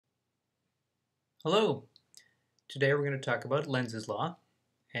Hello! Today we're going to talk about Lenz's law,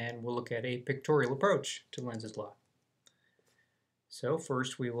 and we'll look at a pictorial approach to Lenz's law. So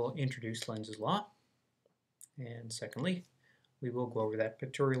first we will introduce Lenz's law, and secondly we will go over that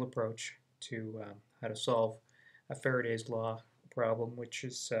pictorial approach to how to solve a Faraday's law problem, which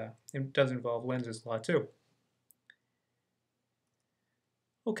it does involve Lenz's law too.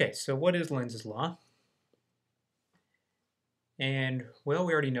 Okay, so what is Lenz's law? And, well,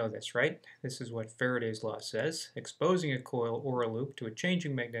 we already know this, right? This is what Faraday's law says. Exposing a coil or a loop to a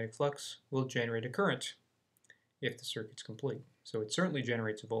changing magnetic flux will generate a current if the circuit's complete. So it certainly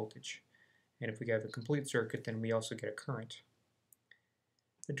generates a voltage. And if we have a complete circuit, then we also get a current.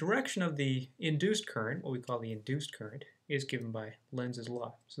 The direction of the induced current, what we call the induced current, is given by Lenz's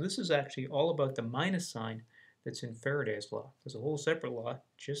law. So this is actually all about the minus sign that's in Faraday's law. There's a whole separate law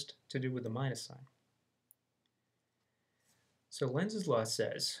just to do with the minus sign. So Lenz's law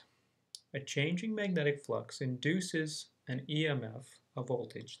says a changing magnetic flux induces an EMF, a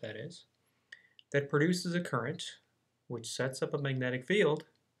voltage that is, that produces a current which sets up a magnetic field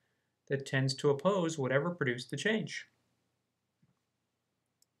that tends to oppose whatever produced the change.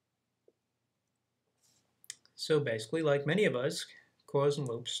 So basically, like many of us, coils and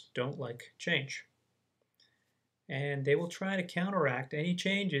loops don't like change. And they will try to counteract any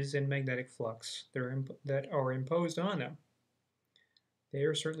changes in magnetic flux that are imposed on them. They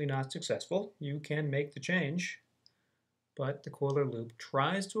are certainly not successful. You can make the change, but the coil or loop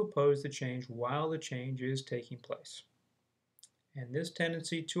tries to oppose the change while the change is taking place. And this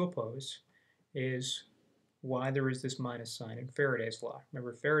tendency to oppose is why there is this minus sign in Faraday's law.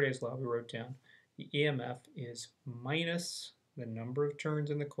 Remember Faraday's law we wrote down, the EMF is minus the number of turns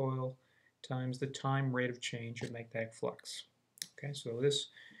in the coil times the time rate of change of magnetic flux. Okay, so this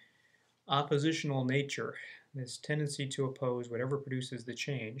oppositional nature, this tendency to oppose whatever produces the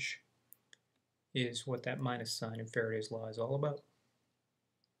change, is what that minus sign in Faraday's law is all about.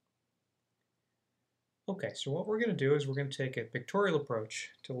 Okay, so what we're going to do is we're going to take a pictorial approach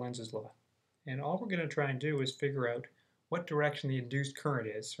to Lenz's law. And all we're going to try and do is figure out what direction the induced current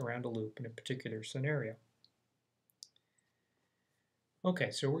is around a loop in a particular scenario.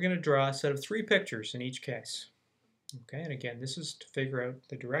 Okay, so we're going to draw a set of 3 pictures in each case. Okay, and again, this is to figure out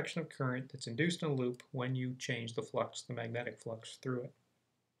the direction of current that's induced in a loop when you change the flux, the magnetic flux, through it.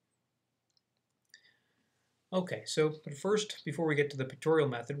 Okay, so but first, before we get to the pictorial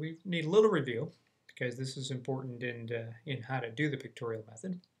method, we need a little review, because this is important in how to do the pictorial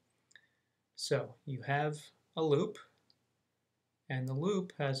method. So you have a loop, and the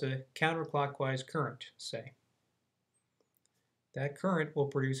loop has a counterclockwise current, say. That current will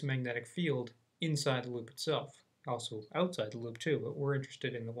produce a magnetic field inside the loop itself. Also outside the loop too, but we're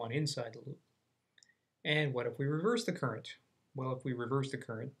interested in the one inside the loop. And what if we reverse the current? Well, if we reverse the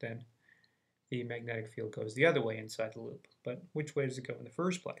current, then the magnetic field goes the other way inside the loop. But which way does it go in the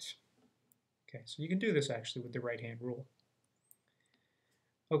first place? Okay, so you can do this actually with the right-hand rule.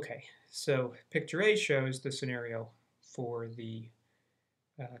 Okay, so picture A shows the scenario for the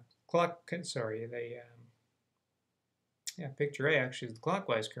picture A actually is the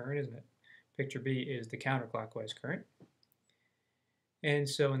clockwise current, isn't it? Picture B is the counterclockwise current. And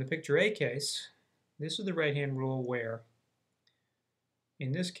so in the picture A case, this is the right-hand rule where,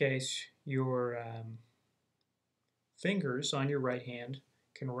 in this case, your fingers on your right hand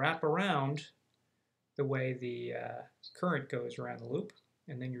can wrap around the way the current goes around the loop,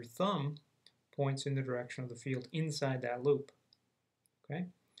 and then your thumb points in the direction of the field inside that loop. Okay?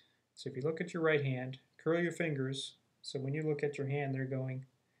 So if you look at your right hand, curl your fingers, so when you look at your hand, they're going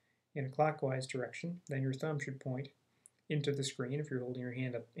in a clockwise direction. Then your thumb should point into the screen if you're holding your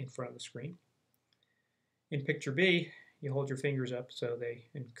hand up in front of the screen. In picture B, you hold your fingers up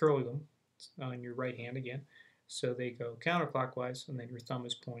and curl them on your right hand again, so they go counterclockwise, and then your thumb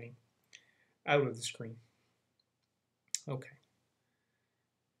is pointing out of the screen. Okay.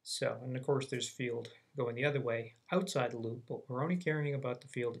 So, and of course there's field going the other way outside the loop, but we're only caring about the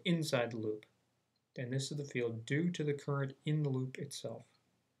field inside the loop. And this is the field due to the current in the loop itself.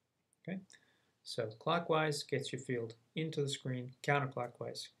 Okay, so clockwise gets your field into the screen,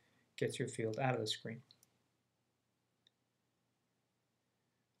 counterclockwise gets your field out of the screen.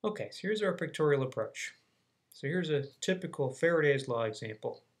 Okay, so here's our pictorial approach. So here's a typical Faraday's law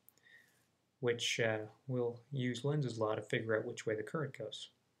example, which we'll use Lenz's law to figure out which way the current goes.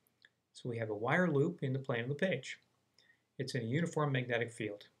 So we have a wire loop in the plane of the page. It's in a uniform magnetic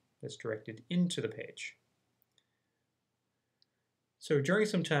field that's directed into the page. So during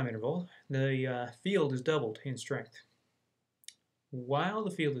some time interval, the field is doubled in strength. While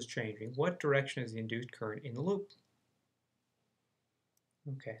the field is changing, what direction is the induced current in the loop?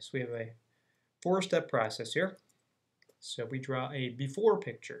 Okay, so we have a four-step process here. So we draw a before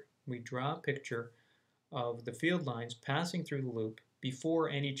picture. We draw a picture of the field lines passing through the loop before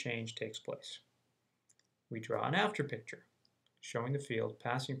any change takes place. We draw an after picture, showing the field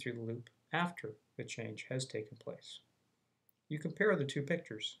passing through the loop after the change has taken place. You compare the two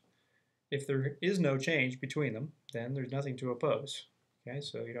pictures. If there is no change between them, then there's nothing to oppose. Okay,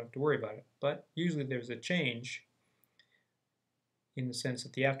 so you don't have to worry about it. But usually there's a change in the sense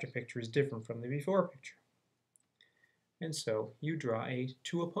that the after picture is different from the before picture. And so you draw a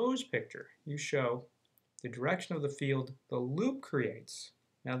to oppose picture. You show the direction of the field the loop creates.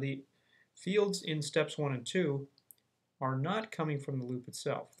 Now the fields in steps 1 and 2 are not coming from the loop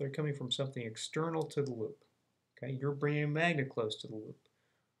itself. They're coming from something external to the loop. Okay, you're bringing a magnet close to the loop,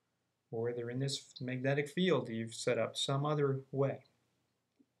 or they're in this magnetic field that you've set up some other way.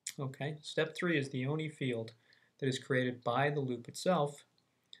 Okay, step 3 is the only field that is created by the loop itself,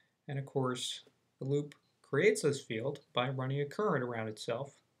 and of course the loop creates this field by running a current around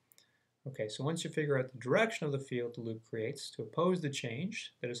itself. Okay, so once you figure out the direction of the field the loop creates to oppose the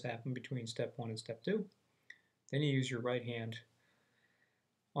change that has happened between step 1 and step 2, then you use your right hand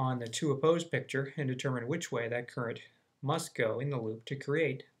on the to oppose picture and determine which way that current must go in the loop to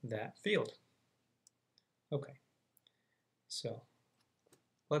create that field. Okay, so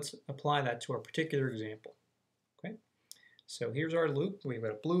let's apply that to our particular example. Okay, so here's our loop. We've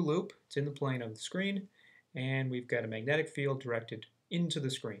got a blue loop. It's in the plane of the screen, and we've got a magnetic field directed into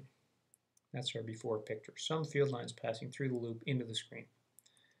the screen. That's our before picture. Some field lines passing through the loop into the screen.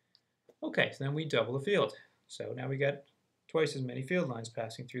 Okay, so then we double the field. So now we got twice as many field lines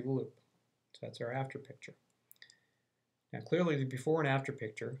passing through the loop. So that's our after picture. Now clearly the before and after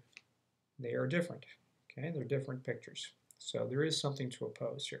picture, they are different. Okay, they're different pictures. So there is something to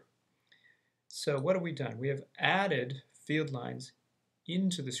oppose here. So what have we done? We have added field lines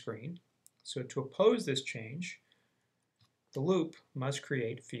into the screen. So to oppose this change, the loop must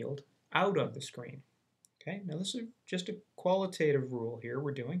create field out of the screen. Okay, now this is just a qualitative rule here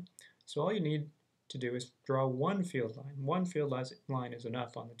we're doing. So all you need to do is draw one field line. One field line is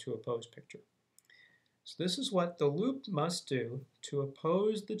enough on the to oppose picture. So this is what the loop must do to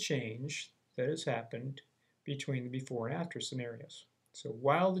oppose the change that has happened between the before and after scenarios. So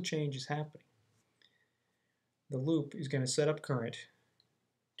while the change is happening, the loop is going to set up current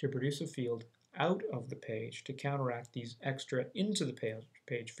to produce a field out of the page to counteract these extra into the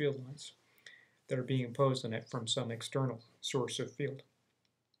page field lines that are being imposed on it from some external source of field.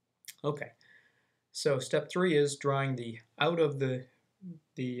 Okay, so step 3 is drawing the out of the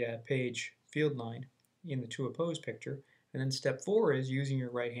page field line in the to oppose picture, and then step 4 is using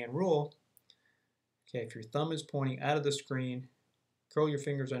your right hand rule. Okay, if your thumb is pointing out of the screen, curl your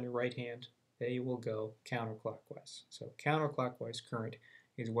fingers on your right hand, they will go counterclockwise. So counterclockwise current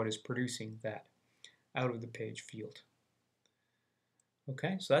is what is producing that out of the page field.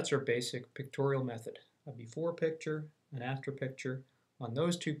 Okay, so that's our basic pictorial method. A before picture, an after picture. On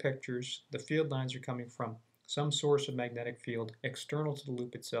those two pictures, the field lines are coming from some source of magnetic field external to the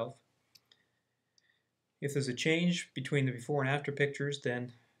loop itself. If there's a change between the before and after pictures,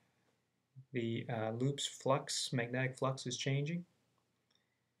 then the loop's flux, magnetic flux, is changing.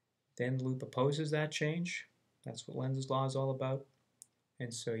 Then the loop opposes that change. That's what Lenz's law is all about.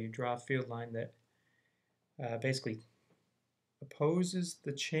 And so you draw a field line that basically opposes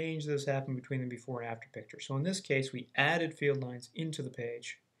the change that has happened between the before and after picture. So in this case, we added field lines into the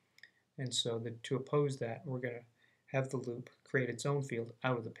page. And so to oppose that, we're going to have the loop create its own field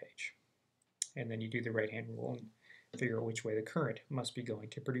out of the page. And then you do the right-hand rule and figure out which way the current must be going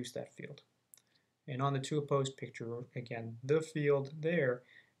to produce that field. And on the to oppose picture, again, the field there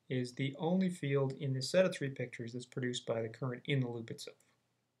is the only field in the set of 3 pictures that's produced by the current in the loop itself.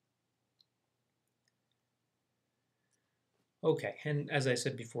 Okay, and as I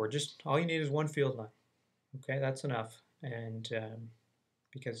said before, just all you need is one field line. Okay, that's enough, and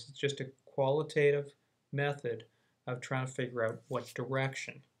because it's just a qualitative method of trying to figure out what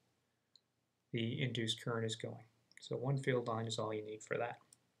direction the induced current is going. So one field line is all you need for that.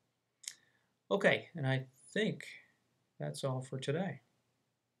 Okay, and I think that's all for today.